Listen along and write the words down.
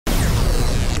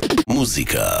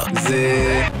מוזיקה זה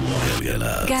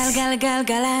גלגלייב.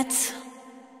 גלגלגלגלצ.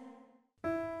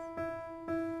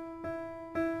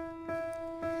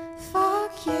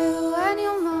 Fuck you and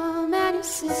your mom and your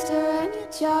sister and your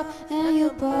job and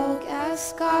your broke ass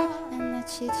scar and that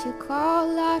shit you call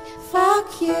life. Fuck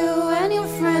you and your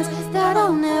friends that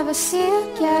I'll never see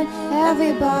again.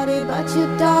 Everybody but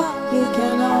your dog, you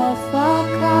can all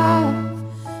fuck off.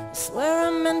 I swear I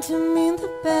meant to mean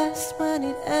the best when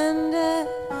it ended.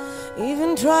 Even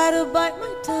try to bite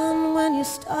my tongue when you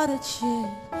started shit.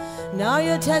 Now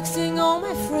you're texting all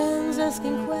my friends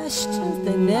asking questions.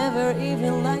 They never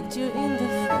even liked you in the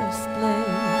first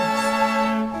place.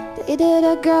 Dated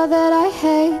a girl that I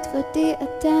hate for the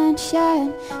attention.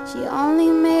 She only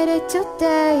made it 2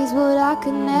 days without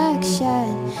connection.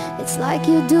 It's like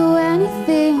you do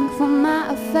anything for my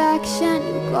affection.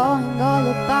 You're going all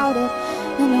about it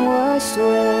in the worst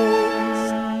ways.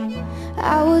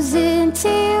 I was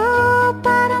into you,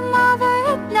 but I'm over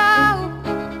it now.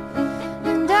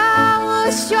 And I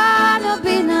was trying to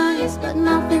be nice, but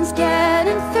nothing's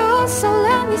getting through, so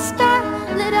let me spell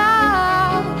it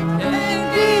out.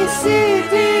 ABCDEFU.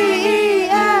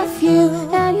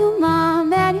 And your mom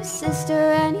and your sister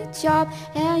and your job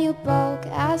and your broke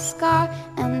ass car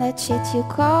and that shit you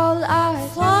call art.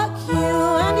 Fuck you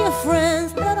and your friends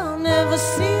that I'll never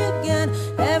see again.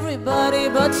 Everybody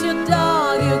but your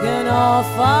dog, you can all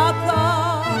fuck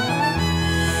off.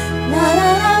 Na na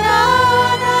na na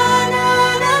na na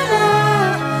na na.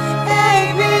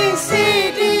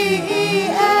 ABCDEFU.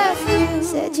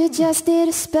 Said you just did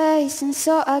a space and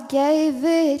so I gave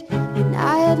it. And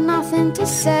I had nothing to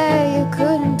say, you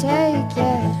couldn't take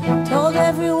it. Told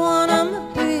everyone I'm a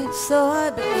bitch, so I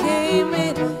became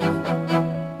it.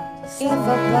 If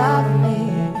above me,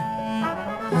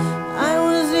 I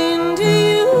was into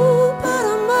you, but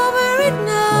I'm over it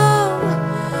now.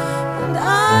 And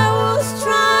I was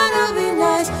trying to be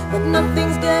nice, but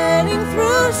nothing's getting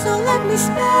through, so let me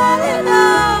spell it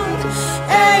out.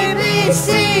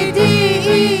 ABCDEFU.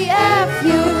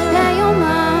 And your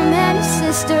mom and your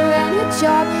sister and your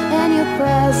job and your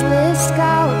press list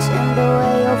couch and the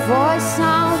way your voice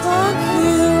sounds. Fuck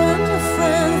you and your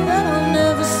friends that I'll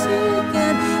never see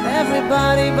again.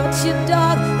 Everybody but your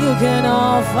dog, you can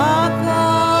all fuck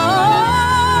off.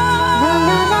 Na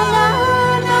na na na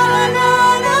na na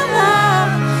na na.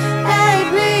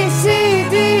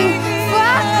 ABCD,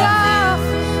 fuck off.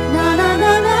 Na na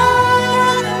na na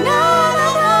na na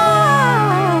na.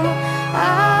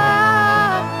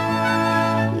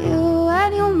 You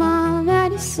and your mom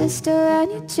and your sister and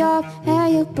your job and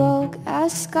your broke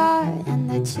ass scar and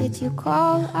that shit you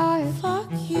call art.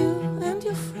 Fuck you and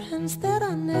your friends that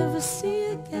I'll never see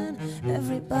again.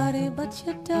 Everybody but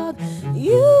your dog,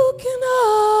 you can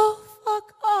all